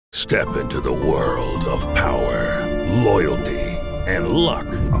Step into the world of power, loyalty, and luck.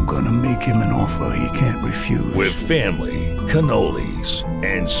 I'm gonna make him an offer he can't refuse. With family, cannolis,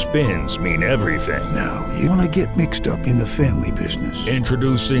 and spins mean everything. Now, you wanna get mixed up in the family business.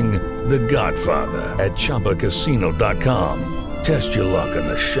 Introducing The Godfather at ChumbaCasino.com. Test your luck in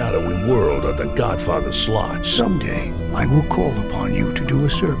the shadowy world of The Godfather slot. Someday, I will call upon you to do a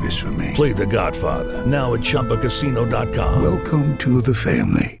service for me. Play The Godfather now at ChumbaCasino.com. Welcome to the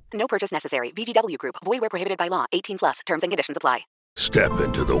family. No purchase necessary. VGW Group. Void where prohibited by law. 18+. Terms and conditions apply. Step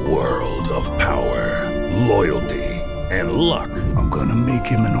into the world of power, loyalty, and luck. I'm gonna make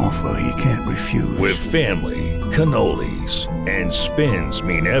him an offer he can't refuse. With family, cannolis, and spins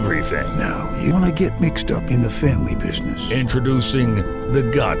mean everything. Now, you wanna get mixed up in the family business. Introducing The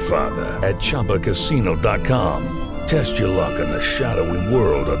Godfather at ChumbaCasino.com. Test your luck in the shadowy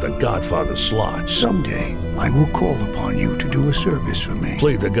world of The Godfather slot. Someday, I will call upon you to do a service for me.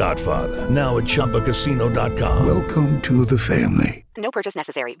 Play The Godfather now at ChumbaCasino.com. Welcome to the family. No purchase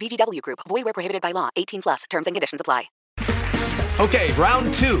necessary. VGW Group. Void where prohibited by law. 18+. Terms and conditions apply. Okay,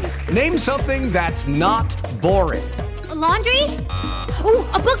 round two. Name something that's not boring. A laundry? Ooh,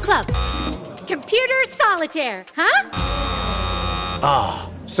 a book club. Computer solitaire, huh? Ah,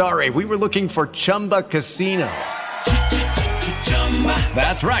 sorry, we were looking for Chumba Casino.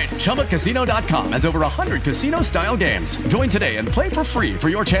 That's right, ChumbaCasino.com has over 100 casino-style games. Join today and play for free for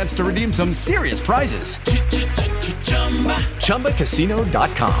your chance to redeem some serious prizes.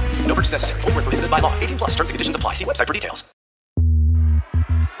 ChumbaCasino.com. No purchase necessary. Void where prohibited by law. 18+. Terms and conditions apply. See website for details.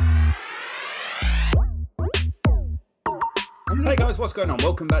 Hey guys, what's going on?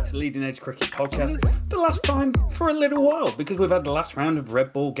 Welcome back to the Leading Edge Cricket Podcast. The last time for a little while, because we've had the last round of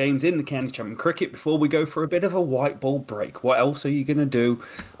red ball games in the County Champion Cricket before we go for a bit of a white ball break. What else are you going to do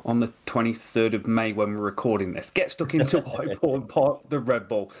on the 23rd of May when we're recording this? Get stuck into white ball and part the red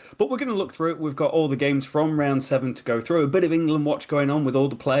ball. But we're going to look through it. We've got all the games from round 7 to go through. A bit of England watch going on with all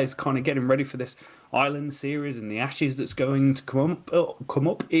the players kind of getting ready for this Island series and the Ashes that's going to come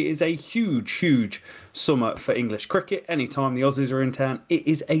up. It is a huge summer for English cricket. Anytime the Aussies are in town, it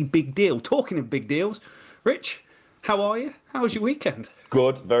is a big deal. Talking of big deals, Rich, how are you? How was your weekend?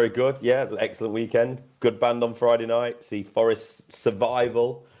 Good, very good. Yeah, excellent weekend. Good band on Friday night. See Forest's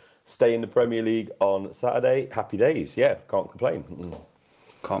survival. Stay in the Premier League on Saturday. Happy days. Yeah, can't complain.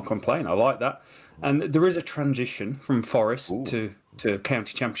 Can't complain. I like that. And there is a transition from Forest to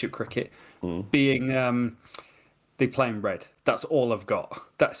County Championship cricket, being they play in red. That's all I've got.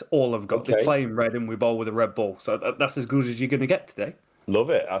 Okay. They play in red and we bowl with a red ball. So that's as good as you're going to get today. Love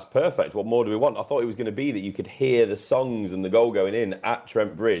it. That's perfect. What more do we want? I thought it was going to be that you could hear the songs and the goal going in at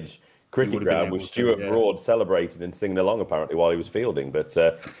Trent Bridge Cricket Ground with Stuart Broad celebrating and singing along apparently while he was fielding. But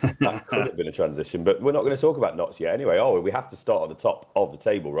that could have been a transition. But we're not going to talk about Notts yet anyway. We have to start at the top of the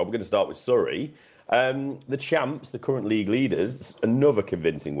table, Rob. We're going to start with Surrey. The champs, the current league leaders, another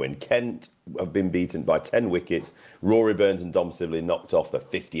convincing win. Kent have been beaten by 10 wickets. Rory Burns and Dom Sibley knocked off the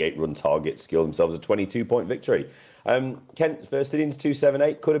 58-run target, secured themselves a 22-point victory. Kent's first innings,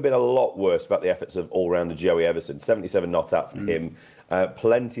 278, could have been a lot worse without the efforts of all-rounder Joey Everson. 77 not out from him.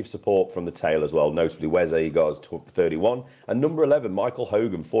 Plenty of support from the tail as well, notably Wes Agars, 31. And number 11, Michael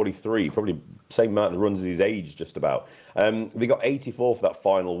Hogan, 43, probably same amount of runs as his age, just about. They got 84 for that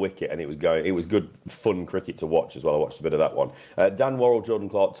final wicket, and it was good, fun cricket to watch as well. I watched a bit of that one. Dan Worrell, Jordan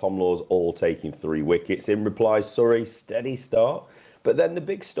Clark, Tom Laws, all taking 3 wickets. In reply, Surrey, steady start. But then the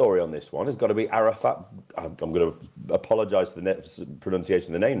big story on this one has got to be Arafat. I'm going to apologise for the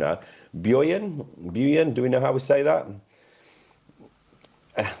pronunciation of the name now. Buyen, do we know how we say that?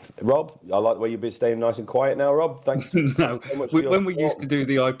 Rob, I like the way you've been staying nice and quiet now, Rob. Thanks no, so much when we used to do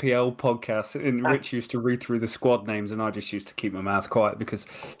the IPL podcast, and Rich used to read through the squad names, and I just used to keep my mouth quiet because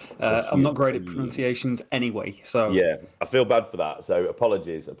I'm not great at pronunciations anyway. So yeah, I feel bad for that. So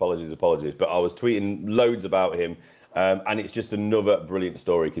apologies. But I was tweeting loads about him. And it's just another brilliant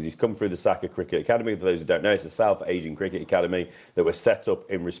story because he's come through the Saka Cricket Academy. For those who don't know, it's a South Asian Cricket Academy that was set up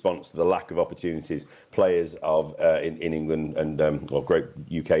in response to the lack of opportunities players of in England and great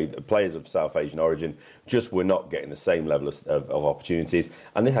UK players of South Asian origin just were not getting the same level of opportunities.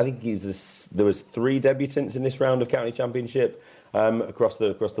 And then I think there was 3 debutants in this round of County Championship across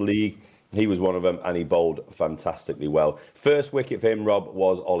the league. He was one of them, and he bowled fantastically well. First wicket for him, Rob,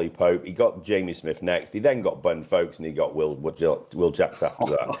 was Ollie Pope. He got Jamie Smith next. He then got Ben Folkes, and he got Will Jacks after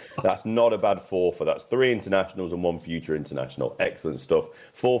that. That's not a bad 4 for. That's 3 internationals and 1 future international. Excellent stuff.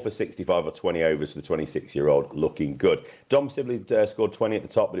 4 for 65 or 20 overs for the 26-year-old. Looking good. Dom Sibley scored 20 at the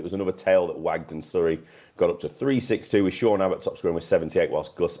top, but it was another tail that wagged, and Surrey got up to 362 with Sean Abbott top scoring with 78,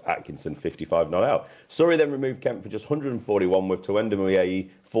 whilst Gus Atkinson 55 not out. Surrey then removed Kent for just 141 with Tawenda Muyai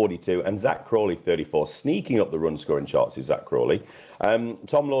 42, and Zach Crawley, 34. Sneaking up the run-scoring charts is Zach Crawley. Tom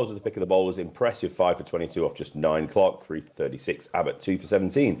Laws with the pick of the bowlers. Impressive 5 for 22 off just 9. Clark, 3 for 36. Abbott, 2 for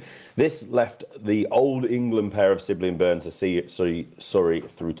 17. This left the old England pair of Sibley and Burns to see Surrey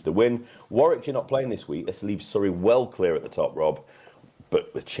through to the win. Warwickshire not playing this week. This leaves Surrey well clear at the top, Rob.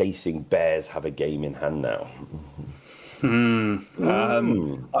 But the chasing Bears have a game in hand now. When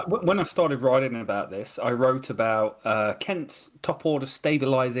I started writing about this, I wrote about Kent's top order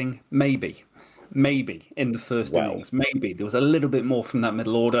stabilising, maybe in the first innings. Maybe there was a little bit more from that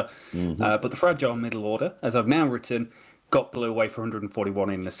middle order, but the fragile middle order, as I've now written, got blew away for 141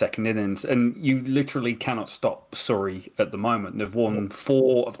 in the second innings, and you literally cannot stop Surrey at the moment. They've won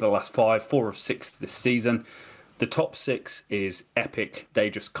 4 of the last 5, 4 of 6 this season. The top 6 is epic. They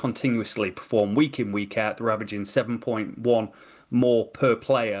just continuously perform week in, week out. They're averaging 7.1 more per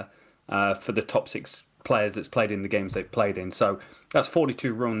player for the top 6 players that's played in the games they've played in. So that's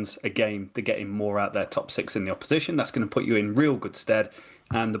 42 runs a game. They're getting more out their top 6 in the opposition. That's going to put you in real good stead.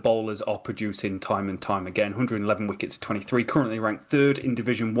 And the bowlers are producing time and time again. 111 wickets at 23. Currently ranked 3rd in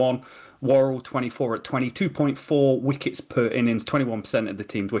Division 1. Worrell, 24 at 20. 2.4 wickets per innings. 21% of the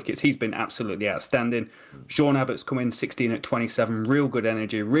team's wickets. He's been absolutely outstanding. Sean Abbott's come in 16 at 27. Real good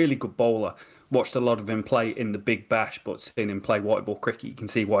energy. Really good bowler. Watched a lot of him play in the Big Bash, but seeing him play white ball cricket, you can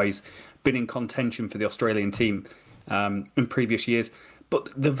see why he's been in contention for the Australian team in previous years. But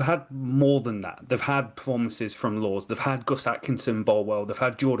they've had more than that. They've had performances from Laws. They've had Gus Atkinson bowl well. They've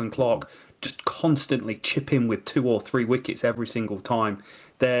had Jordan Clark just constantly chip in with 2 or 3 wickets every single time.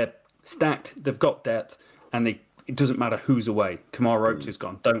 They're stacked. They've got depth, and it doesn't matter who's away. Kamar Roach is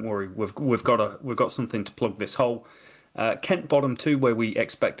gone. Don't worry. We've got something to plug this hole. Kent bottom 2, where we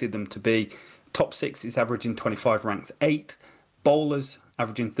expected them to be. Top 6 is averaging 25, ranked 8. Bowlers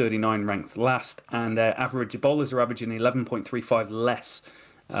averaging 39, ranked last, and their average bowlers are averaging 11.35 less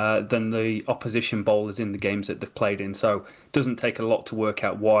than the opposition bowlers in the games that they've played in. So it doesn't take a lot to work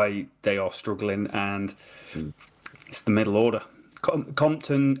out why they are struggling, and it's the middle order.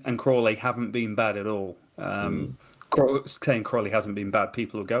 Compton and Crawley haven't been bad at all. Saying Crawley hasn't been bad,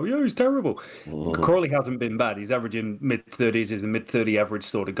 people will go, yeah, he's terrible. Crawley hasn't been bad. He's averaging mid-30s. He's a mid-30 average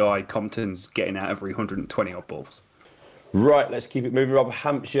sort of guy. Compton's getting out every 120 odd balls. Right, let's keep it moving, Rob.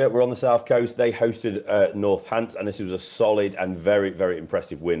 Hampshire, we're on the south coast. They hosted Northants, and this was a solid and very, very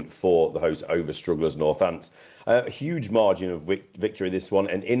impressive win for the hosts over strugglers Northants. A huge margin of victory, this one,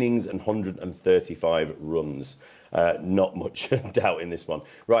 an innings and 135 runs. Not much doubt in this one.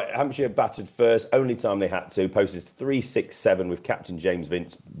 Right, Hampshire batted first, only time they had to, posted 367 with captain James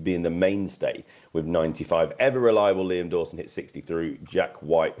Vince being the mainstay with 95. Ever reliable Liam Dawson hit 63, Jack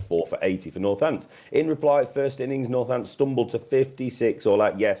White 4 for 80 for Northants. In reply, first innings, Northants stumbled to 56 all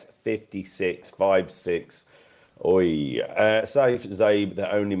out. Yes, 56, 5-6. Oi. Saif Zaib,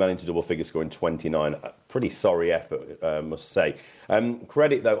 the only man into double figure scoring 29. Pretty sorry effort, must say.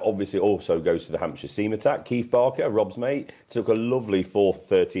 Credit, though, obviously also goes to the Hampshire seam attack. Keith Barker, Rob's mate, took a lovely 4th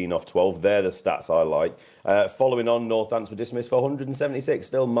 13 off 12. They're the stats I like. Following on, Northants were dismissed for 176,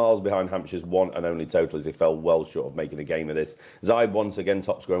 still miles behind Hampshire's one and only total as they fell well short of making a game of this. Zaib once again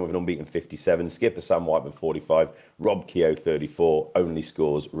top scoring with an unbeaten 57. Skipper Sam Whiteman 45. Rob Keogh 34. Only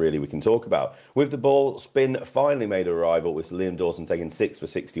scores really we can talk about. With the ball, spin finally made a arrival with Liam Dawson taking 6 for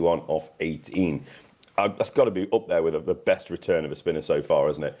 61 off 18. That's got to be up there with the best return of a spinner so far,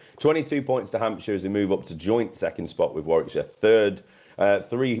 isn't it? 22 points to Hampshire as they move up to joint second spot with Warwickshire.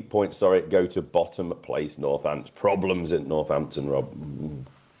 3 points, go to bottom place Northants. Problems at Northampton, Rob.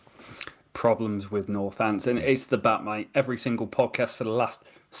 Problems with Northampton. It's the bat, mate. Every single podcast for the last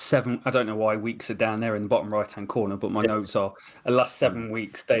 7, I don't know why weeks are down there in the bottom right-hand corner, but my notes are the last 7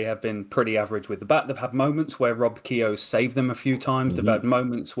 weeks, they have been pretty average with the bat. They've had moments where Rob Keogh saved them a few times. They've had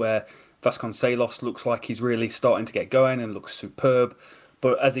moments where Vasconcelos looks like he's really starting to get going and looks superb.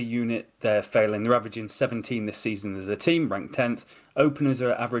 But as a unit, they're failing. They're averaging 17 this season as a team, ranked 10th. Openers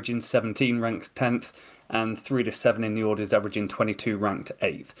are averaging 17, ranked 10th. And 3 to 7 in the orders, averaging 22, ranked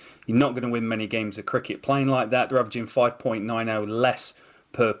 8th. You're not going to win many games of cricket playing like that. They're averaging 5.90 less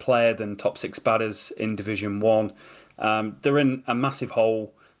per player than top 6 batters in Division 1. They're in a massive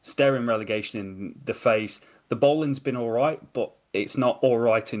hole, staring relegation in the face. The bowling's been all right, but it's not all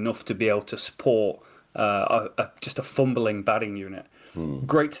right enough to be able to support just a fumbling batting unit.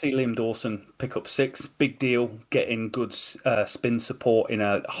 Great to see Liam Dawson pick up 6. Big deal, getting good spin support in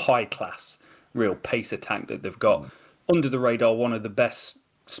a high-class, real pace attack that they've got. Under the radar, one of the best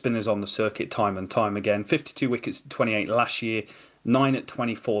spinners on the circuit time and time again. 52 wickets, 28 last year. 9 at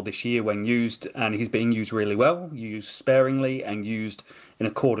 24 this year when used, and he's being used really well, used sparingly and used in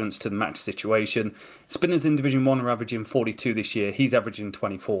accordance to the match situation. Spinners in Division 1 are averaging 42 this year. He's averaging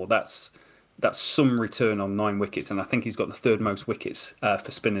 24. That's some return on 9 wickets, and I think he's got the third most wickets for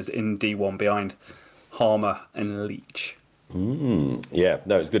spinners in D1 behind Harmer and Leach. Yeah,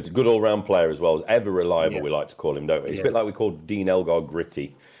 no, it's good. Good all-round player as well. Ever reliable, we like to call him, don't we? It's a bit like we called Dean Elgar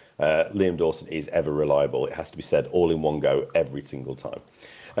gritty. Liam Dawson is ever reliable. It has to be said all in one go every single time.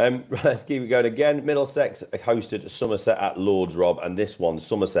 Let's keep it going again. Middlesex hosted Somerset at Lord's, Rob, and this one,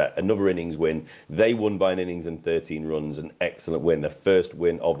 Somerset, another innings win. They won by an innings and 13 runs, an excellent win, their first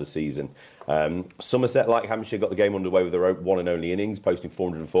win of the season. Somerset, like Hampshire, got the game underway with their own one and only innings, posting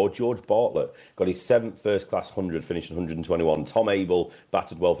 404. George Bartlett got his 7th first-class 100, finishing 121. Tom Abel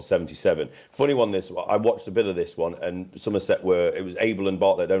batted well for 77. Funny one, this. I watched a bit of this one, and Somerset it was Abel and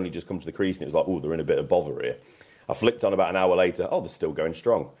Bartlett had only just come to the crease, and it was like, oh, they're in a bit of bother here. I flicked on about an hour later. Oh, they're still going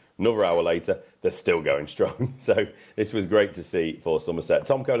strong. Another hour later, they're still going strong. So this was great to see for Somerset.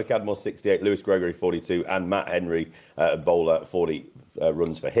 Tom Kohler-Cadmore, 68, Lewis Gregory, 42, and Matt Henry, bowler, 40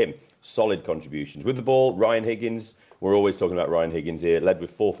 runs for him. Solid contributions. With the ball, Ryan Higgins. We're always talking about Ryan Higgins here. Led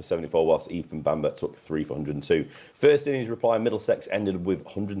with 4 for 74, whilst Ethan Bamber took 3 for 102. First innings reply, Middlesex ended with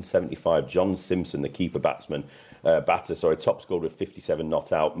 175. John Simpson, the keeper batter, top scored with 57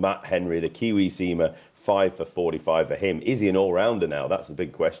 not out. Matt Henry, the Kiwi seamer, 5 for 45 for him. Is he an all-rounder now? That's a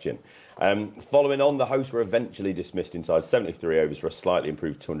big question. Following on, the hosts were eventually dismissed inside 73 overs for a slightly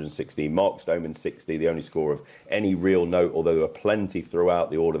improved 216. Mark Stoneman, 60, the only score of any real note, although there were plenty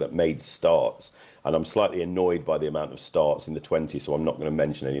throughout the order that made starts. And I'm slightly annoyed by the amount of starts in the 20, so I'm not going to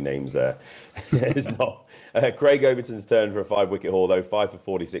mention any names there. It's not. Craig Overton's turn for a 5-wicket haul, though. 5 for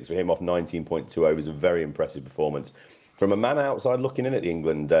 46 for him off 19.2 overs. A very impressive performance from a man outside looking in at the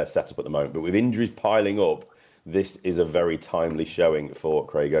England setup at the moment. But with injuries piling up, this is a very timely showing for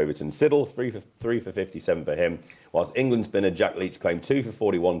Craig Overton. Siddle, 3 for 57 for him, whilst England spinner Jack Leach claimed 2 for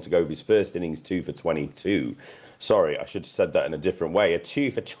 41 to go with his first innings, 2 for 22. Sorry, I should have said that in a different way. A 2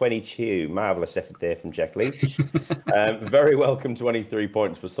 for 22. Marvellous effort there from Jack Leach. Very welcome 23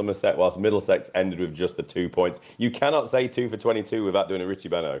 points for Somerset, whilst Middlesex ended with just the 2 points. You cannot say 2 for 22 without doing a Richie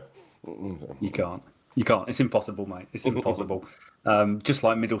Benaud. You can't. It's impossible, mate. It's impossible. Just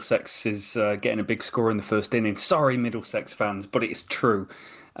like Middlesex is getting a big score in the first inning. Sorry, Middlesex fans, but it's true.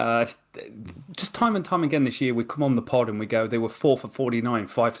 Just time and time again this year, we come on the pod and we go, they were 4 for 49,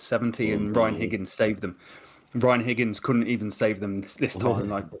 5 for 70, and Ryan Higgins saved them. Ryan Higgins couldn't even save them this time,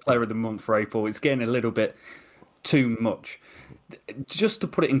 like player of the month for April. It's getting a little bit too much. Just to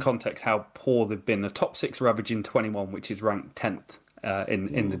put it in context how poor they've been, the top 6 are averaging 21, which is ranked 10th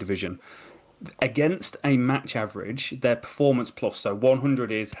in the division. Against a match average, their performance plus, so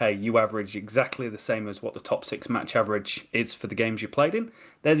 100 is, hey, you average exactly the same as what the top 6 match average is for the games you played in.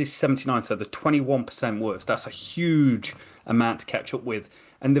 Theirs is 79, so they're 21% worse. That's a huge amount to catch up with.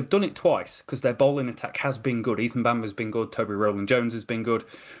 And they've done it twice because their bowling attack has been good. Ethan Bamber's been good. Toby Rowland-Jones has been good.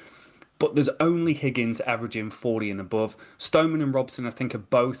 But there's only Higgins averaging 40 and above. Stoneman and Robson, I think, have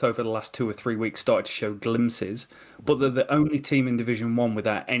both over the last 2 or 3 weeks started to show glimpses. But they're the only team in Division 1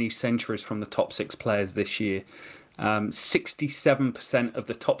 without any centuries from the top 6 players this year. 67% of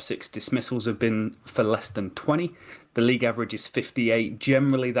the top 6 dismissals have been for less than 20. The league average is 58.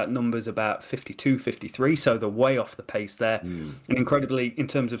 Generally, that number's about 52, 53. So they're way off the pace there. And incredibly, in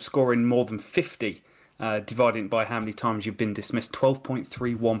terms of scoring more than 50, dividing by how many times you've been dismissed,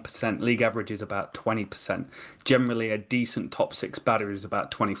 12.31%. League average is about 20%. Generally, a decent top 6 batter is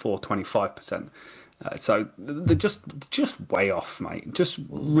about 24, 25%. So they're just way off, mate. Just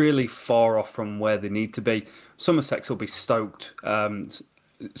really far off from where they need to be. Somerset will be stoked.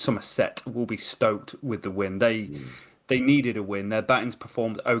 Somerset will be stoked with the win. They needed a win. Their batting's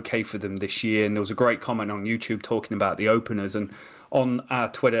performed okay for them this year. And there was a great comment on YouTube talking about the openers. And on our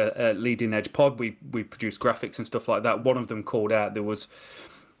Twitter, Leading Edge Pod, we produce graphics and stuff like that. One of them called out there was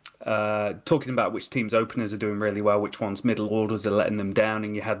talking about which teams' openers are doing really well, which ones middle orders are letting them down.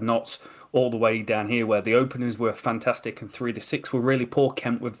 And you had Notts all the way down here where the openers were fantastic and 3 to 6 were really poor.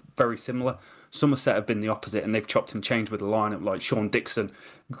 Kent were very similar. Somerset have been the opposite and they've chopped and changed with the lineup, like Sean Dixon,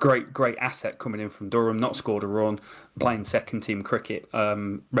 great asset coming in from Durham, not scored a run, playing second team cricket,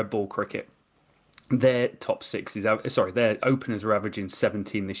 red ball cricket. Their top 6 their openers are averaging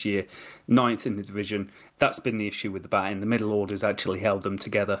 17 this year, 9th in the division. That's been the issue with the batting. The middle orders actually held them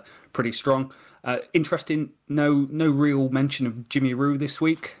together pretty strong. Interesting, no real mention of Jimmy Rue this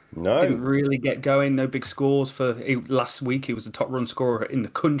week. No. Didn't really get going, no big scores for last week. He was the top run scorer in the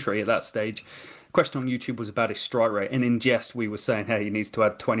country at that stage. question on YouTube was about his strike rate, and in jest we were saying, hey, he needs to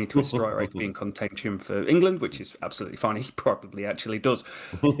add 20 to his strike rate to be in contention for England, which is absolutely fine. He probably actually does.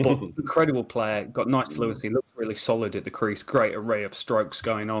 But incredible player, got nice fluency, looks really solid at the crease, great array of strokes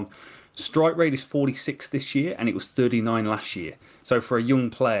going on. Strike rate is 46 this year, and it was 39 last year. So for a young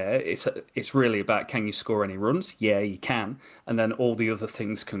player, it's really about, can you score any runs? Yeah, you can. And then all the other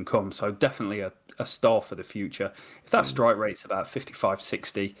things can come. So definitely a star for the future. If that strike rate's about 55,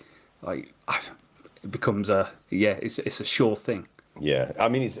 60, like, it becomes it's a sure thing. Yeah, I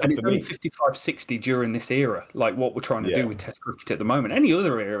mean, it's only 55, 60 during this era, like what we're trying to do with Test cricket at the moment. Any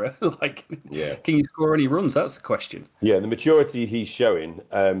other era, can you score any runs? That's the question. Yeah, the maturity he's showing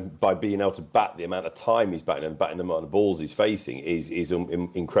by being able to bat the amount of time he's batting and batting the amount of balls he's facing is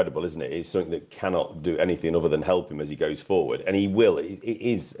incredible, isn't it? It's something that cannot do anything other than help him as he goes forward. And he will. It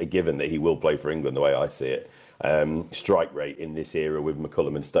is a given that he will play for England the way I see it. Strike rate in this era with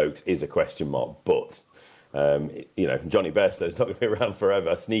McCullum and Stokes is a question mark, but... Johnny Bairstow's not going to be around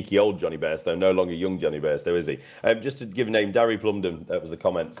forever. Sneaky old Johnny Bairstow, no longer young Johnny Bairstow, is he? Just to give a name, Darry Plumden, that was the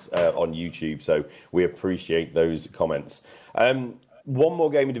comments on YouTube, so we appreciate those comments. One more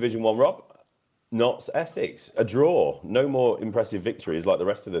game in Division 1, Rob. Notts Essex, a draw. No more impressive victories like the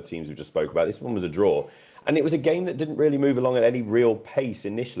rest of the teams we just spoke about. This one was a draw. And it was a game that didn't really move along at any real pace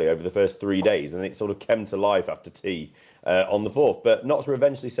initially over the first 3 days, and it sort of came to life after tea on the 4th. But Notts were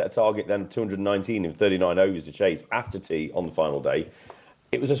eventually set a target then 219 in 39 overs to chase after tea on the final day.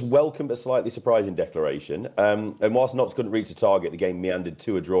 It was a welcome but slightly surprising declaration. And whilst Notts couldn't reach the target, the game meandered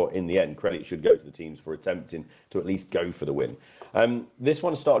to a draw in the end. Credit should go to the teams for attempting to at least go for the win. This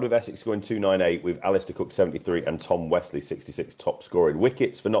one started with Essex scoring 298 with Alistair Cook 73 and Tom Wesley 66 top scoring.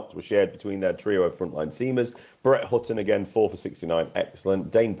 Wickets for Notts were shared between their trio of frontline seamers. Brett Hutton again 4 for 69,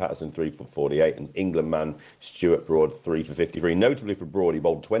 excellent. Dane Patterson 3 for 48 and England man Stuart Broad 3 for 53. Notably for Broad, he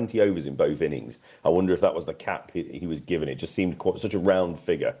bowled 20 overs in both innings. I wonder if that was the cap he was given. It just seemed such a round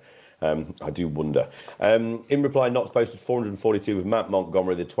figure. I do wonder. In reply, Notts posted 442 with Matt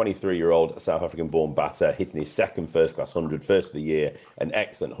Montgomery, the 23-year-old South African-born batter, hitting his second first-class 100, first of the year, an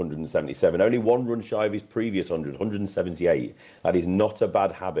excellent 177. Only one run shy of his previous 100, 178. That is not a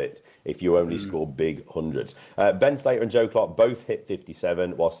bad habit if you only score big hundreds. Ben Slater and Joe Clark both hit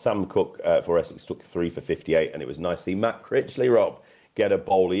 57, while Sam Cook for Essex took 3 for 58, and it was nice to see Matt Critchley, Rob, get a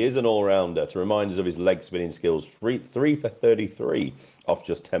bowl. He is an all-rounder. To remind us of his leg spinning skills, 3 for 33 off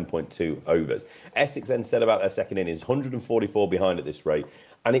just 10.2 overs. Essex then set about their second innings, 144 behind at this rate,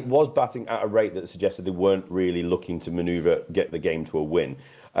 and it was batting at a rate that suggested they weren't really looking to manoeuvre, get the game to a win.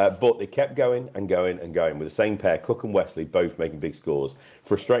 But they kept going and going and going with the same pair, Cook and Wesley, both making big scores.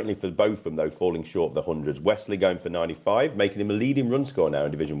 Frustratingly for both of them, though, falling short of the hundreds. Wesley going for 95, making him a leading run scorer now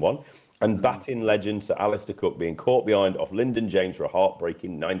in Division 1. And batting legend Sir Alistair Cook being caught behind off Lyndon James for a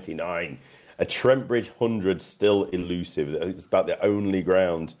heartbreaking 99. A Trent Bridge 100 still elusive. It's about the only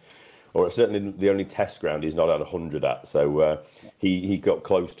ground, or certainly the only test ground he's not had 100 at. So he got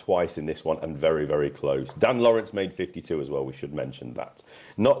close twice in this one and very, very close. Dan Lawrence made 52 as well, we should mention that.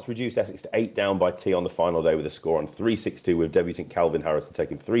 Notts reduced Essex to 8 down by tea on the final day with a score on 362 with debutant Calvin Harrison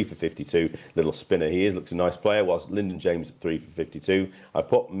taking 3 for 52. Little spinner he is, looks a nice player, whilst Lyndon James 3 for 52. I've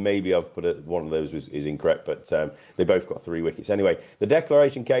put one of those is incorrect, but they both got 3 wickets. Anyway, the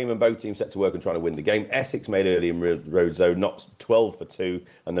declaration came and both teams set to work on trying to win the game. Essex made early in road zone, Notts 12 for 2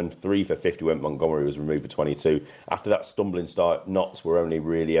 and then 3 for 50 when Montgomery was removed for 22. After that stumbling start, Notts were only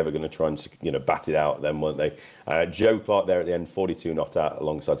really ever going to try and bat it out then, weren't they? Joe Clark there at the end, 42 not out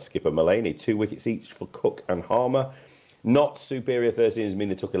alongside skipper Mullaney. 2 wickets each for Cook and Harmer. Notts' superior first innings mean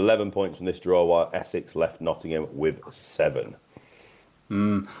they took 11 points from this draw, while Essex left Nottingham with 7.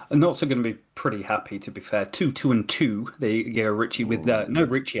 Notts are going to be pretty happy, to be fair. 2-2-2. They go Richie with no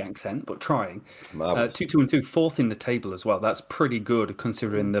Richie accent, but trying. 2-2-2, fourth in the table as well. That's pretty good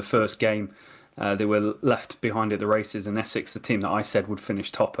considering the first game they were left behind at the races, and Essex, the team that I said would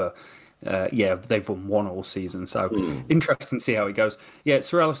finish topper. They've won 1 all season, so interesting to see how it goes. Yeah,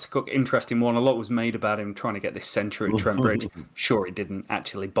 Sir Alistair Cook, interesting one. A lot was made about him trying to get this century at Trent Bridge. Sure, it didn't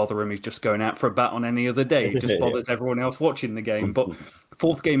actually bother him. He's just going out for a bat on any other day. It just bothers everyone else watching the game. But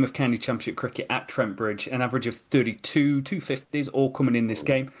 4th game of County Championship cricket at Trent Bridge, an average of 32, 250s, all coming in this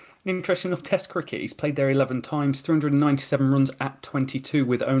game. And interesting enough, Test cricket, he's played there 11 times, 397 runs at 22,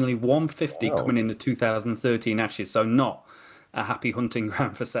 with only 150 coming in the 2013 Ashes. So not a happy hunting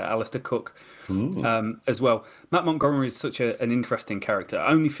ground for Sir Alistair Cook as well. Matt Montgomery is such an interesting character.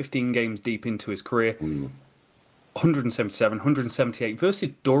 Only 15 games deep into his career. 177, 178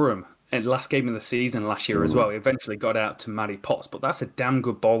 versus Durham in the last game of the season last year as well. He eventually got out to Matty Potts, but that's a damn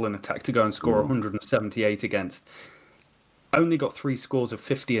good bowling attack to go and score 178 against. Only got 3 scores of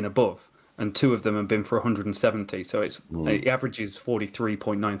 50 and above. and 2 of them have been for 170. So it averages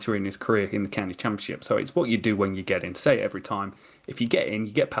 43.93 in his career in the county championship. So it's what you do when you get in. Say it every time. If you get in,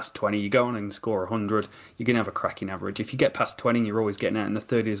 you get past 20, you go on and score 100, you're going to have a cracking average. If you get past 20 and you're always getting out in the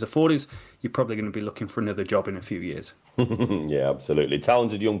 30s or 40s, you're probably going to be looking for another job in a few years. Yeah, absolutely.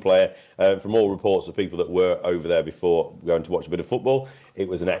 Talented young player. From all reports of people that were over there before going to watch a bit of football, it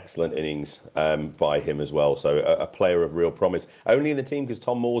was an excellent innings by him as well. So a player of real promise. Only in the team because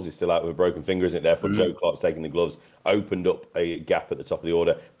Tom Moores is still out with a broken finger, isn't it? Therefore, Joe Clark's taking the gloves, opened up a gap at the top of the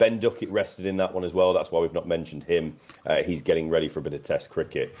order. Ben Duckett rested in that one as well. That's why we've not mentioned him. He's getting ready for a bit of Test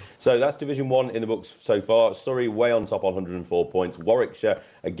cricket. So that's Division 1 in the books so far. Surrey way on top on 104 points. Warwickshire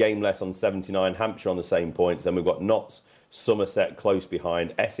a game less on 79. Hampshire on the same points. Then we've got Notts, Somerset close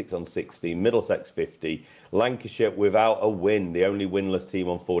behind, Essex on 60, Middlesex 50, Lancashire without a win, the only winless team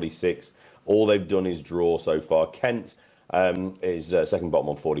on 46. All they've done is draw so far. Kent is second bottom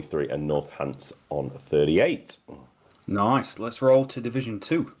on 43 and Northants on 38. Nice. Let's roll to Division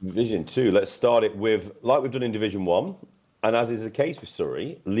 2. Division 2. Let's start it with, like we've done in Division 1, and as is the case with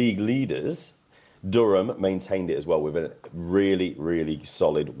Surrey, league leaders, Durham maintained it as well with a really, really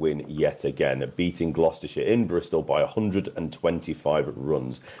solid win yet again, beating Gloucestershire in Bristol by 125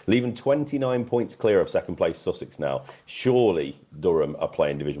 runs, leaving 29 points clear of second place Sussex now. Surely Durham are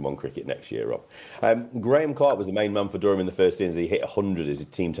playing Division 1 cricket next year, Rob. Graham Clark was the main man for Durham in the first innings. He hit 100 as his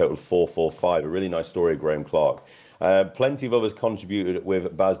team total 445. A really nice story of Graham Clark. Plenty of others contributed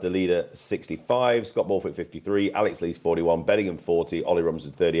with Baz DeLeader 65, Scott Borthwick 53, Alex Lees 41, Bellingham 40, Ollie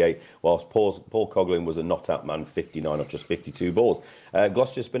Robinson 38, whilst Paul Coughlin was a not-out man 59 off just 52 balls.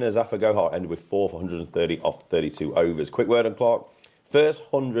 Gloucestershire spinner Zafar Gohar ended with 4 for 130 off 32 overs. Quick word on Clark. First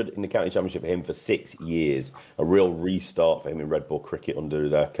 100 in the county championship for him for 6 years. A real restart for him in Red Bull cricket under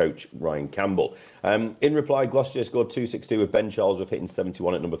their coach Ryan Campbell. In reply, Gloucestershire scored 262 with Ben Charlesworth hitting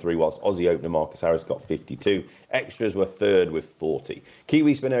 71 at number 3, whilst Aussie opener Marcus Harris got 52. Extras were third with 40.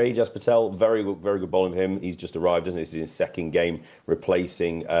 Kiwi spinner Ajaz Patel, very good bowling for him. He's just arrived, isn't he? This is his second game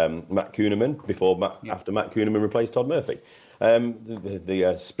replacing Matt Kuhneman after Matt Kuhneman replaced Todd Murphy.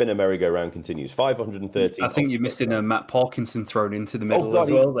 The spinner merry-go-round continues. 530. I think you're missing a Matt Parkinson thrown into the middle God, as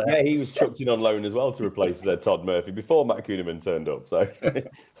well. There. Yeah, he was chucked in on loan as well to replace Todd Murphy before Matt Kuhneman turned up. So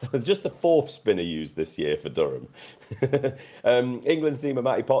just the 4th spinner used this year for Durham. England seamer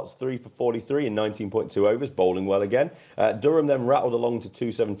Matty Potts 3 for 43 in 19.2 overs, bowling well again. Durham then rattled along to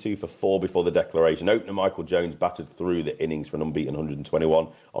 272 for 4 before the declaration. Opener Michael Jones battered through the innings for an unbeaten 121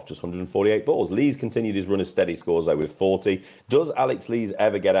 off just 148 balls. Lees continued his run of steady scores though with 40. Does Alex Lees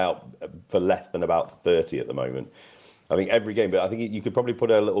ever get out for less than about 30 at the moment? I think every game, but I think you could probably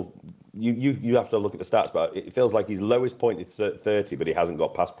put a little... You have to look at the stats, but it feels like his lowest point is 30, but he hasn't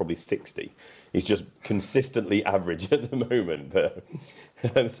got past probably 60. He's just consistently average at the moment.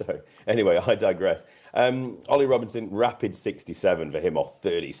 But so anyway, I digress. Ollie Robinson, rapid 67 for him off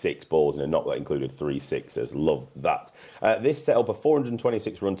 36 balls in a knock that included 3 sixes. Love that. This set up a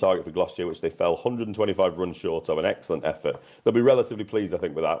 426 run target for Gloucestershire, which they fell 125 runs short of. An excellent effort. They'll be relatively pleased, I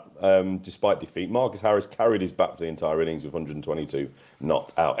think, with that, despite defeat. Marcus Harris carried his bat for the entire innings with 122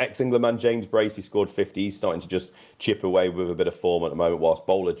 not out. Ex-England man James Bracey scored 50. He's starting to just chip away with a bit of form at the moment, whilst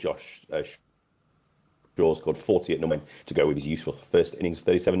bowler Josh Shaw scored 40 at number to go with his useful first innings of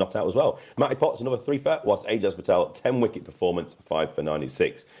 37 not out as well. Matty Potts, another 3 for, whilst Ajaz Patel, 10-wicket performance, 5 for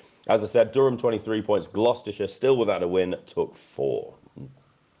 96. As I said, Durham 23 points, Gloucestershire still without a win, took 4.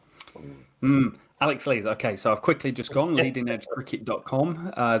 Alex Lees. Okay, so I've quickly just gone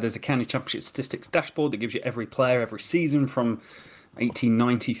leadingedgecricket.com. There's a county championship statistics dashboard that gives you every player every season from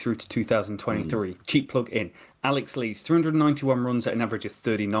 1890 through to 2023. Cheap plug in. Alex Lees, 391 runs at an average of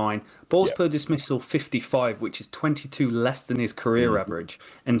 39. Balls per dismissal, 55, which is 22 less than his career average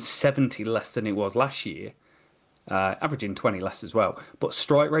and 70 less than it was last year. Averaging 20 less as well. But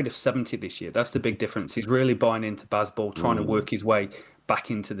strike rate of 70 this year. That's the big difference. He's really buying into Bazball, trying to work his way back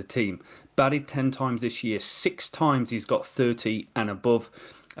into the team. Batted 10 times this year. 6 times he's got 30 and above.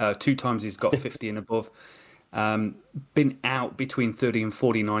 2 times he's got 50 and above. Been out between 30 and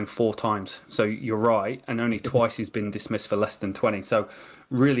 49 4 times. So you're right. And only twice he's been dismissed for less than 20. So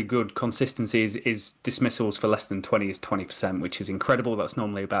really good consistency. Is dismissals for less than 20 is 20%, which is incredible. That's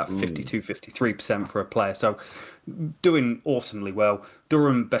normally about 52, 53% for a player. So doing awesomely well.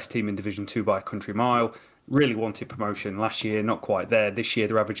 Durham, best team in Division 2 by a country mile. Really wanted promotion last year, not quite there. This year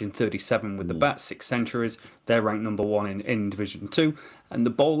they're averaging 37 with the bats, 6 centuries. They're ranked number 1 in Division 2. And the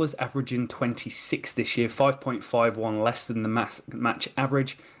bowlers averaging 26 this year, 5.51 less than the match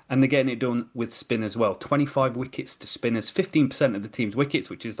average. And they're getting it done with spin as well. 25 wickets to spinners, 15% of the team's wickets,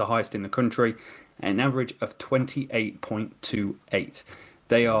 which is the highest in the country, an average of 28.28.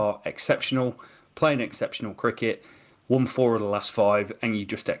 They are exceptional, playing exceptional cricket, won 4 of the last 5, and you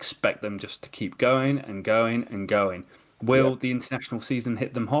just expect them just to keep going and going and going. Will the international season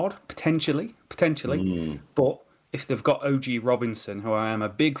hit them hard? Potentially. But if they've got OG Robinson, who I am a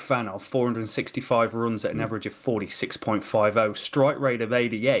big fan of, 465 runs at an average of 46.50, strike rate of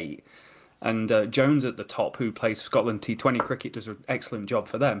 88, and Jones at the top, who plays Scotland T20 cricket, does an excellent job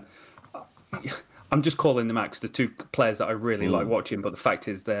for them. I'm just calling them out because the 2 players that I really like watching, but the fact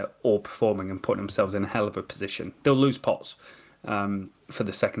is they're all performing and putting themselves in a hell of a position. They'll lose pots for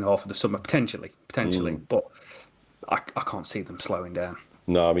the second half of the summer, potentially, but I can't see them slowing down.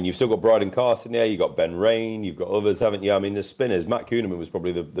 No, I mean, you've still got Bryden Carson there, you've got Ben Rain, you've got others, haven't you? I mean, the spinners, Matt Kuhneman was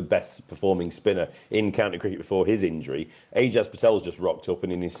probably the best performing spinner in county cricket before his injury. Ajaz Patel's just rocked up,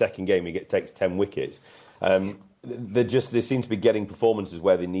 and in his second game, he takes 10 wickets. They seem to be getting performances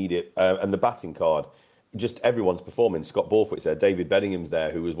where they need it. And the batting card, just everyone's performing. Scott Borthwick's there, David Benningham's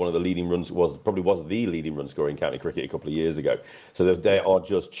there, who was one of the leading runs, probably was the leading run scorer in county cricket a couple of years ago. So they are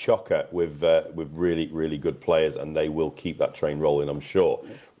just chocker with really, really good players, and they will keep that train rolling, I'm sure.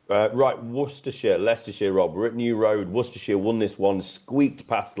 Right, Worcestershire, Leicestershire, Rob. We're at New Road. Worcestershire won this one, squeaked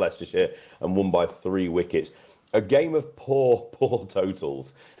past Leicestershire and won by 3 wickets. A game of poor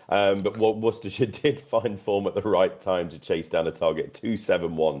totals. But Worcestershire did find form at the right time to chase down a target,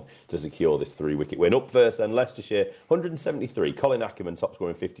 271 to secure this 3-wicket win. Up first then, Leicestershire, 173. Colin Ackerman top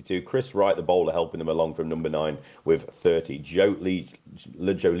scoring 52. Chris Wright, the bowler, helping them along from number 9 with 30. Joe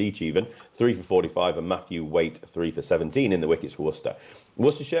Leach even, 3 for 45, and Matthew Waite, 3 for 17 in the wickets for Worcester.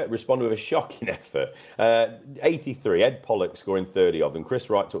 Worcestershire responded with a shocking effort. 83, Ed Pollock scoring 30 of them. Chris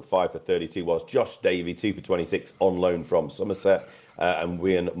Wright took 5 for 32, whilst Josh Davey, 2 for 26 on loan from Somerset. And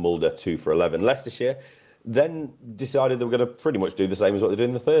Wian Mulder, 2 for 11. Leicestershire then decided they were going to pretty much do the same as what they did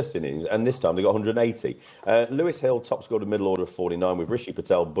in the first innings, and this time they got 180. Lewis Hill top scored a middle order of 49 with Rishi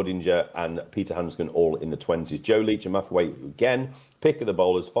Patel, Budinger and Peter Hanscom all in the 20s. Joe Leach and Matthew Waite again, pick of the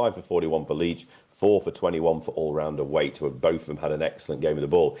bowlers, 5 for 41 for Leach, 4 for 21 for all-rounder Waite, who both of them had an excellent game of the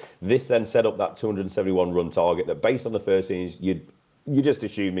ball. This then set up that 271 run target that, based on the first innings, you're just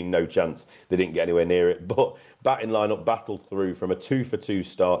assuming no chance they didn't get anywhere near it. But batting lineup battled through from a 2 for 2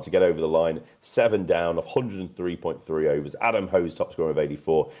 start to get over the line, 7 down of 103.3 overs. Adam Hose top scorer of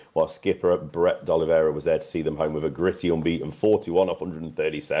 84, while skipper Brett D'Oliveira was there to see them home with a gritty unbeaten 41 off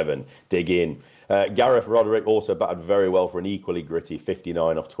 137. Dig in. Gareth Roderick also batted very well for an equally gritty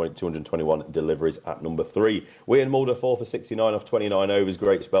 59 off 221 deliveries at number 3. Wian Mulder 4 for 69 off 29 overs.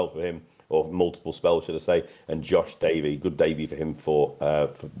 Great spell for him, or multiple spells, should I say. And Josh Davey, good debut for him for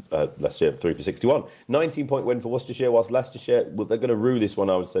Leicestershire, 3 for 61. 19-point win for Worcestershire, whilst Leicestershire, they're going to rue this one,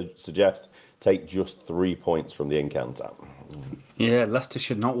 I would suggest. Take just 3 points from the encounter. Yeah,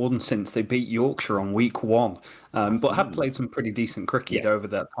 Leicestershire not won since they beat Yorkshire on week 1, but have played some pretty decent cricket over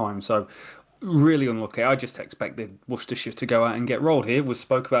that time. So really unlucky. I just expected Worcestershire to go out and get rolled here. We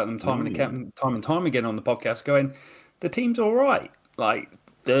spoke about them time and time again on the podcast, going, the team's all right. Like,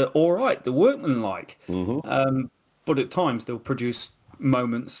 they're all right. They're workmanlike. But at times they'll produce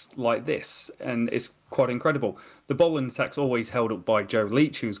moments like this, and it's quite incredible. The bowling attack's always held up by Joe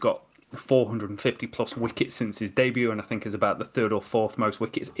Leach, who's got 450 plus wickets since his debut, and I think is about the 3rd or 4th most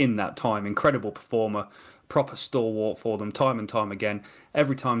wickets in that time. Incredible performer, proper stalwart for them time and time again.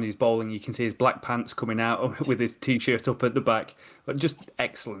 Every time he's bowling, you can see his black pants coming out with his t-shirt up at the back. But just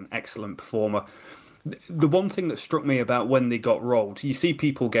excellent performer. The one thing that struck me about when they got rolled, you see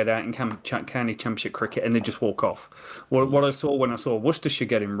people get out in county championship cricket and they just walk off. What I saw when I saw Worcestershire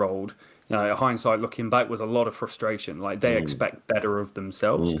getting rolled, hindsight looking back, was a lot of frustration. Like, they expect better of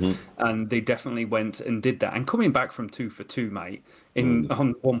themselves, and they definitely went and did that. And coming back from 2 for 2, mate, on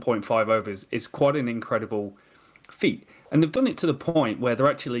 1.5 overs is quite an incredible feat. And they've done it to the point where they're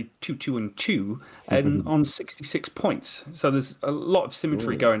actually 2-2 and on 66 points. So there's a lot of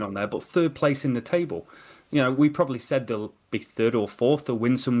symmetry going on there, but 3rd place in the table. We probably said they'll be 3rd or 4th. They'll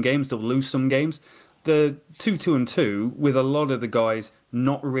win some games, they'll lose some games. The 2-2 with a lot of the guys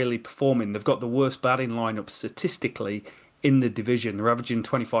not really performing. They've got the worst batting lineup statistically in the division. They're averaging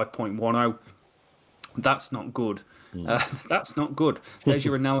 25.10. That's not good. That's not good. There's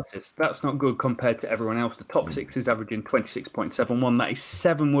your analysis. That's not good compared to everyone else. The top 6 is averaging 26.71. That is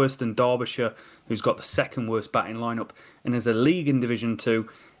 7 worse than Derbyshire, who's got the 2nd worst batting lineup. And as a league in Division 2,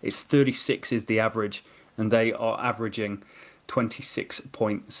 it's 36 is the average, and they are averaging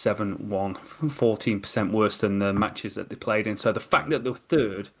 26.71, 14% worse than the matches that they played in. So the fact that they're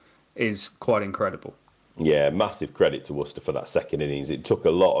 3rd is quite incredible. Yeah, massive credit to Worcester for that second innings. It took a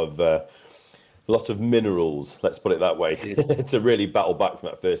lot of minerals, let's put it that way, to really battle back from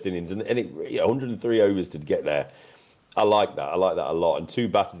that first innings. And it 103 overs to get there. I like that. I like that a lot. And two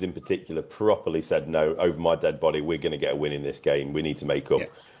batters in particular properly said, no, over my dead body, we're going to get a win in this game. We need to make up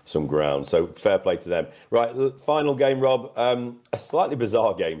some ground. So fair play to them. Right, final game, Rob. A slightly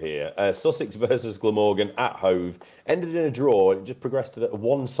bizarre game here. Sussex versus Glamorgan at Hove. Ended in a draw. It just progressed to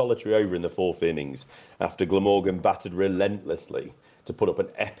one solitary over in the fourth innings after Glamorgan battered relentlessly to put up an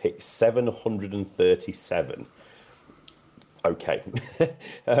epic 737. Okay.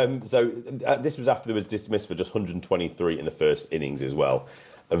 This was after there was dismissed for just 123 in the first innings as well.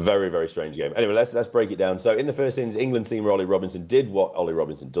 A very, very strange game. Anyway, let's break it down. So in the first innings, England seamer Ollie Robinson did what Ollie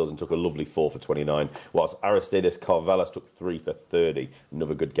Robinson does and took a lovely 4 for 29, whilst Aristides Carvalhas took 3 for 30.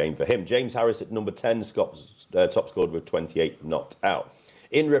 Another good game for him. James Harris at number 10 top scored with 28 not out.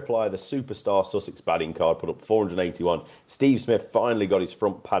 In reply, the superstar Sussex batting card put up 481. Steve Smith finally got his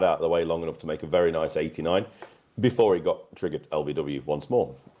front pad out of the way long enough to make a very nice 89 before he got triggered LBW once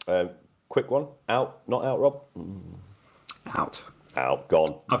more. Quick one. Out, not out, Rob? Out.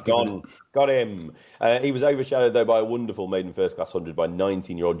 Gone. Got him. He was overshadowed, though, by a wonderful maiden first-class 100 by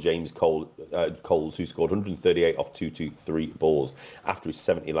 19-year-old James Coles, who scored 138 off 223 balls after his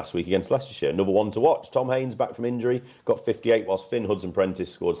 70 last week against Leicestershire. Another one to watch. Tom Haynes, back from injury, got 58, whilst Finn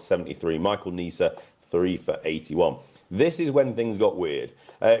Hudson-Prentice scored 73. Michael Nisa, 3 for 81. This is when things got weird.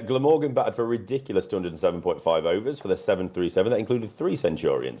 Glamorgan batted for a ridiculous 207.5 overs for their 7-3-7. That included 3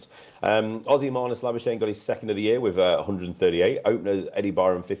 Centurions. Ozzy Marnus Labuschagne got his second of the year with 138. Openers Eddie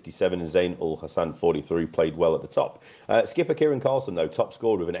Byram 57 and Zain Ul Hassan 43 played well at the top. Skipper Kieran Carlson, though, top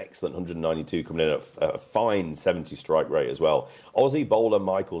scored with an excellent 192, coming in at a fine 70 strike rate as well. Aussie bowler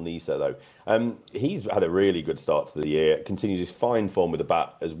Michael Nisa, though, he's had a really good start to the year. Continues his fine form with the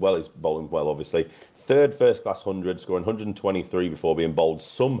bat as well as bowling well, obviously. Third first-class 100, scoring 123 before being bowled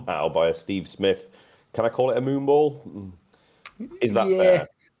somehow by a Steve Smith. Can I call it a moon ball? Is that fair?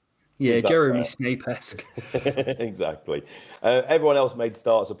 Yeah, Jeremy Snape-esque. Exactly. Everyone else made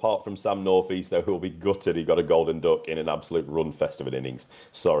starts apart from Sam Northeast, though, who will be gutted he got a golden duck in an absolute run-fest of an innings.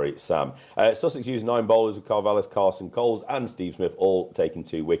 Sorry, Sam. Sussex used 9 bowlers with Carvalhas, Carson, Coles and Steve Smith all taking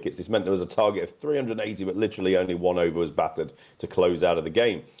 2 wickets. This meant there was a target of 380, but literally only 1 over was battered to close out of the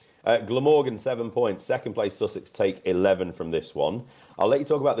game. Glamorgan 7 points. Second place Sussex take 11 from this one. I'll let you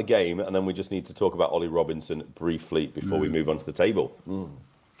talk about the game, and then we just need to talk about Ollie Robinson briefly before we move on to the table.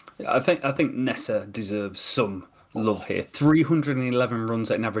 I think Nessa deserves some love here. 311 runs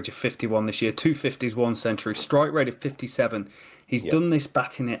at an average of 51 this year, 250s, 1 century, strike rate of 57. He's done this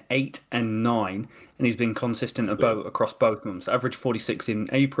batting at 8 and 9, and he's been consistent across both months. Average 46 in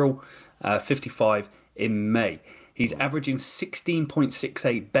April, 55 in May. He's averaging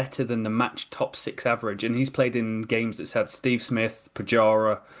 16.68, better than the match top 6 average. And he's played in games that's had Steve Smith,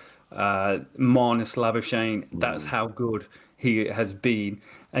 Pujara, Marnus Labuschagne. That's how good he has been.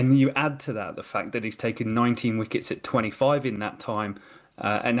 And you add to that the fact that he's taken 19 wickets at 25 in that time,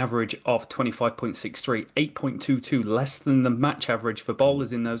 an average of 25.63, 8.22, less than the match average for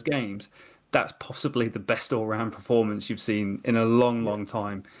bowlers in those games. That's possibly the best all-round performance you've seen in a long, long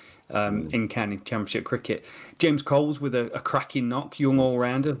time. In county championship cricket. James Coles with a cracking knock, young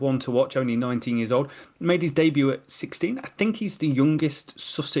all-rounder, one to watch, only 19 years old. Made his debut at 16. I think he's the youngest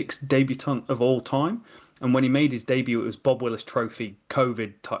Sussex debutant of all time. And when he made his debut, it was Bob Willis Trophy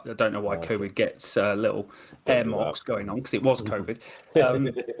COVID. I don't know why COVID gets little air marks going on, because it was COVID.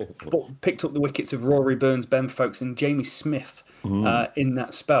 But picked up the wickets of Rory Burns, Ben Foakes and Jamie Smith in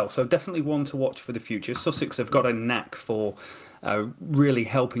that spell. So definitely one to watch for the future. Sussex have got a knack for really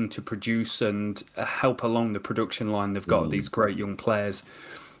helping to produce and help along the production line. They've got these great young players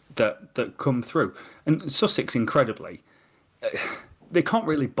that come through. And Sussex, incredibly, they can't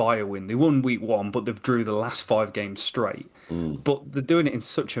really buy a win. They won week 1, but they've drew the last 5 games straight. But they're doing it in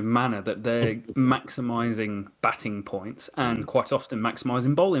such a manner that they're maximising batting points and quite often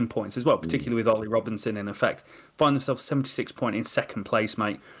maximising bowling points as well, particularly with Ollie Robinson in effect. Find themselves 76 point in second place,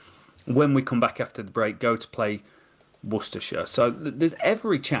 mate. When we come back after the break, go to play Worcestershire. So there's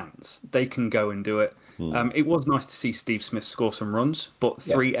every chance they can go and do it. It was nice to see Steve Smith score some runs, but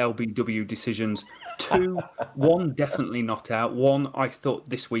 3 LBW decisions, 2, 1 definitely not out, 1 I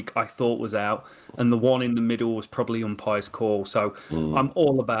thought was out, and the one in the middle was probably umpire's call. So I'm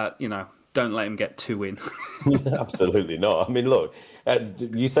all about, don't let him get 2 in. Absolutely not. I mean, look,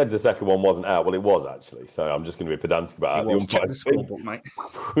 you said the second one wasn't out. Well, it was actually. So I'm just going to be pedantic about it. The umpire's scorebook, mate.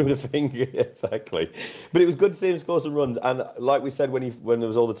 With a finger, exactly. But it was good to see him score some runs. And like we said when there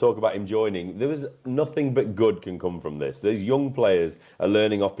was all the talk about him joining, there was nothing but good can come from this. These young players are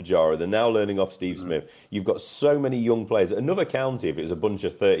learning off Pujara. They're now learning off Steve Smith. You've got so many young players. Another county, if it was a bunch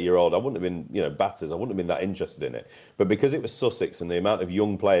of 30-year-old, I wouldn't have been, batters. I wouldn't have been that interested in it. But because it was Sussex and the amount of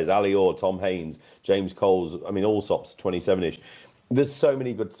young players, Ali Orr, Tom Haynes, James Coles, Allsop's 27-ish. There's so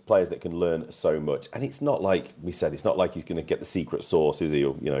many good players that can learn so much. And it's not like we said, it's not like he's going to get the secret sauce, is he?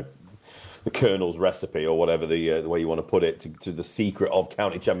 Or, the Colonel's recipe or whatever the way you want to put it, to the secret of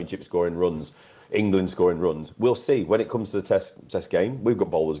county championship scoring runs, England scoring runs. We'll see. When it comes to the test game, we've got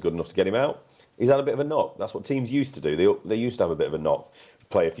bowlers good enough to get him out. He's had a bit of a knock. That's what teams used to do. They used to have a bit of a knock,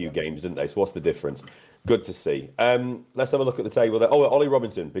 play a few games, didn't they? So what's the difference? Good to see. Let's have a look at the table there. Oh, Ollie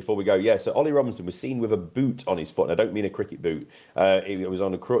Robinson, before we go. Yeah, so Ollie Robinson was seen with a boot on his foot. And I don't mean a cricket boot. It was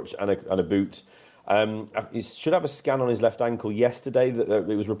on a crutch and a boot. He should have a scan on his left ankle yesterday that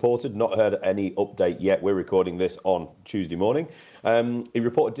it was reported. Not heard any update yet. We're recording this on Tuesday morning. He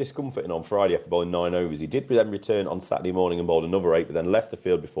reported discomfort on Friday after bowling 9 overs. He did then return on Saturday morning and bowled another 8, but then left the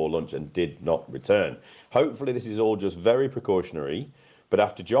field before lunch and did not return. Hopefully this is all just very precautionary. But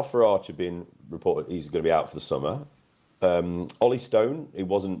after Jofra Archer being reported he's going to be out for the summer, Ollie Stone, he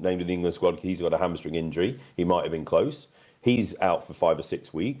wasn't named in the England squad because he's got a hamstring injury. He might have been close. He's out for 5 or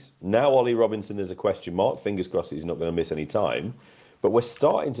 6 weeks. Now Ollie Robinson, there's a question mark. Fingers crossed he's not going to miss any time. But we're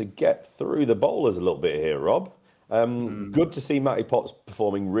starting to get through the bowlers a little bit here, Rob. Good to see Matty Potts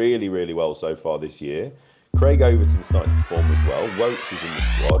performing really, really well so far this year. Craig Overton starting to perform as well. Wokes is in the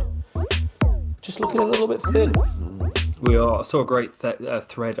squad. Just looking a little bit thin. I saw a great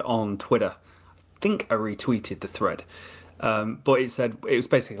thread on Twitter. I think I retweeted the thread. But it was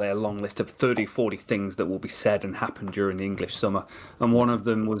basically a long list of 30, 40 things that will be said and happen during the English summer. And one of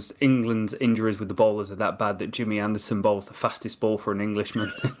them was England's injuries with the bowlers are that bad that Jimmy Anderson bowls the fastest ball for an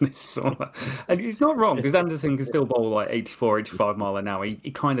Englishman this summer. And he's not wrong, because Anderson can still bowl like 84, 85 mile an hour.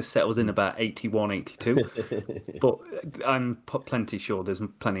 He kind of settles in about 81, 82. But I'm plenty sure there's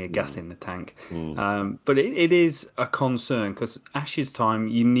plenty of gas in the tank. But it is a concern, because Ashes time,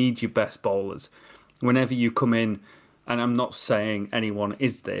 you need your best bowlers. Whenever you come in, and I'm not saying anyone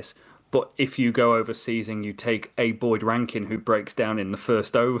is this, but if you go overseas and you take a Boyd Rankin who breaks down in the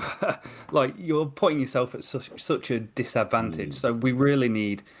first over, like you're putting yourself at such a disadvantage. So we really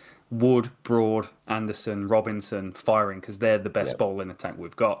need Wood, Broad, Anderson, Robinson firing, because they're the best bowling attack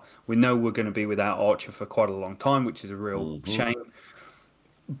we've got. We know we're going to be without Archer for quite a long time, which is a real shame.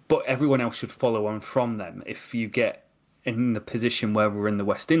 But everyone else should follow on from them. If you get in the position where we're in the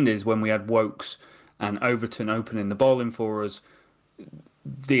West Indies, when we had Wokes and Overton opening the bowling for us,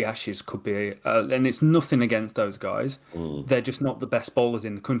 the Ashes could be... and it's nothing against those guys. They're just not the best bowlers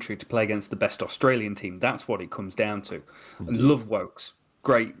in the country to play against the best Australian team. That's what it comes down to. Love Wokes.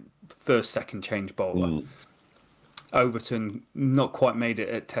 Great first, second change bowler. Overton, not quite made it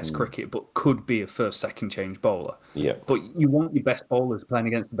at Test cricket, but could be a first, second change bowler. Yeah. But you want your best bowlers playing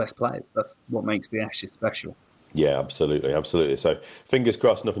against the best players. That's what makes the Ashes special. Yeah, absolutely. So fingers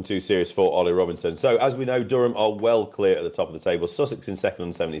crossed, nothing too serious for Ollie Robinson. So as we know, Durham are well clear at the top of the table. Sussex in second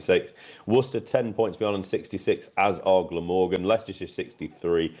on 76. Worcester 10 points beyond on 66, as are Glamorgan. Leicestershire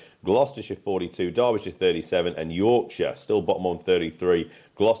 63. Gloucestershire 42. Derbyshire 37. And Yorkshire still bottom on 33.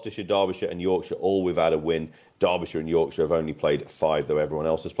 Gloucestershire, Derbyshire and Yorkshire all without a win. Derbyshire and Yorkshire have only played 5, though everyone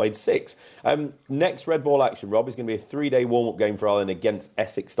else has played 6. Next red ball action, Rob, is going to be a 3-day warm-up game for Ireland against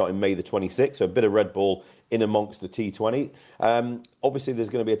Essex starting May the 26th. So a bit of red ball in amongst the T20. Obviously, there's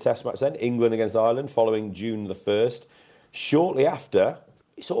going to be a test match then, England against Ireland, following June the 1st. Shortly after,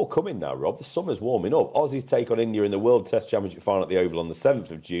 it's all coming now, Rob. The summer's warming up. Aussies take on India in the World Test Championship final at the Oval on the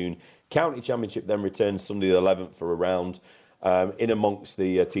 7th of June. County Championship then returns Sunday the 11th for a round in amongst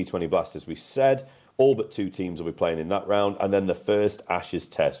the T20 Blast, as we said. All but 2 teams will be playing in that round. And then the first Ashes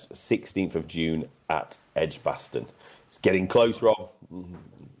Test, 16th of June at Edgbaston. It's getting close, Rob.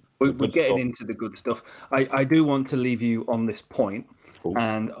 We're getting into the good stuff. I do want to leave you on this point,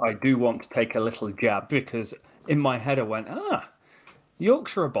 and I do want to take a little jab, because in my head I went,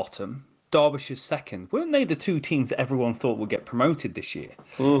 Yorkshire are bottom, Derbyshire's second. Weren't they the 2 teams that everyone thought would get promoted this year?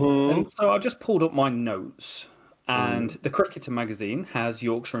 And so I just pulled up my notes. And the Cricketer magazine has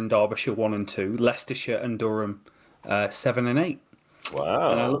Yorkshire and Derbyshire 1 and 2, Leicestershire and Durham 7 and 8.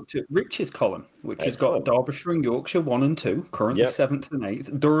 Wow. And I looked at Rich's column, which has got Derbyshire and Yorkshire 1 and 2, currently 7th and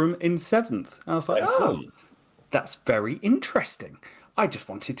 8th, Durham in 7th. I was like, that's very interesting. I just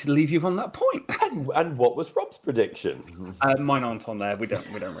wanted to leave you on that point. And what was Rob's prediction? Mine aren't on there. We don't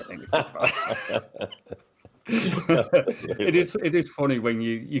really need to talk about it. It is funny when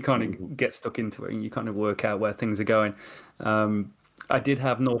you kind of get stuck into it and you kind of work out where things are going. I did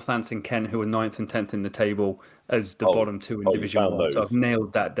have Northants and Kent, who are 9th and 10th in the table, as the bottom two in Division 1. So I've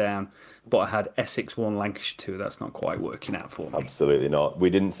nailed that down. But I had Essex 1, Lancashire 2. That's not quite working out for me. Absolutely not. We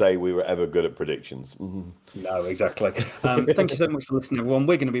didn't say we were ever good at predictions. No, exactly. Thank you so much for listening, everyone.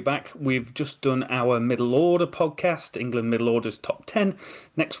 We're going to be back. We've just done our Middle Order podcast, England Middle Order's Top 10.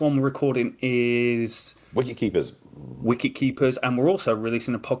 Next one we're recording is... Wicket Keepers, and we're also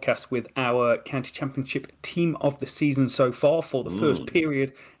releasing a podcast with our County Championship Team of the Season so far for the first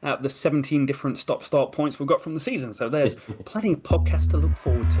period out of the 17 different stop-start points we've got from the season. So there's plenty of podcasts to look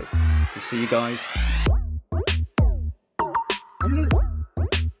forward to. We'll see you guys.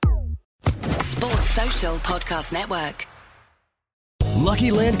 Sports Social Podcast Network.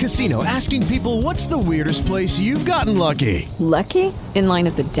 Lucky Land Casino, asking people, what's the weirdest place you've gotten lucky? Lucky? In line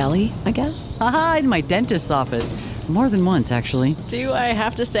at the deli, I guess? Aha, in my dentist's office. More than once, actually. Do I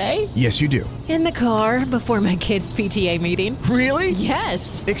have to say? Yes, you do. In the car before my kids' PTA meeting. Really?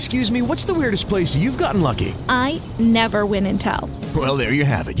 Yes. Excuse me, what's the weirdest place you've gotten lucky? I never win and tell. Well, there you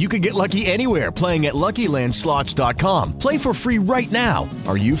have it. You can get lucky anywhere, playing at LuckyLandSlots.com. Play for free right now.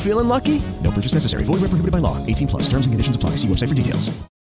 Are you feeling lucky? No purchase necessary. Void where prohibited by law. 18+. Terms and conditions apply. See website for details.